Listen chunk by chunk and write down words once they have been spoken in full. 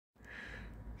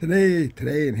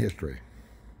Today in history,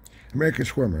 American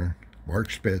swimmer Mark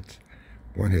Spitz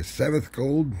won his 7th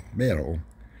gold medal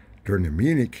during the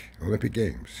Munich Olympic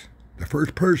Games, the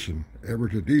first person ever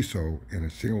to do so in a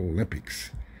single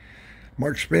Olympics.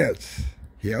 Mark Spitz,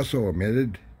 he also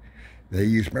admitted they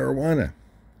used marijuana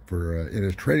in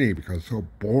his training because it's so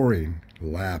boring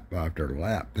lap after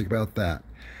lap. Think about that.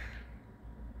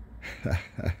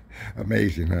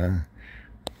 Amazing, huh?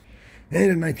 And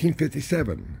in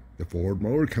 1957, the Ford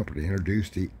Motor Company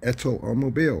introduced the Edsel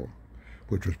automobile,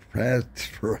 which was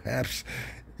perhaps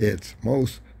its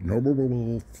most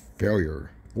notable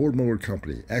failure. Ford Motor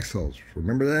Company, Edsels,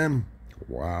 remember them?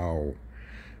 Wow.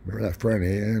 Remember that front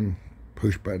end,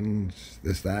 push buttons,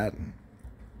 this, that?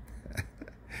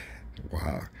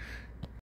 Wow.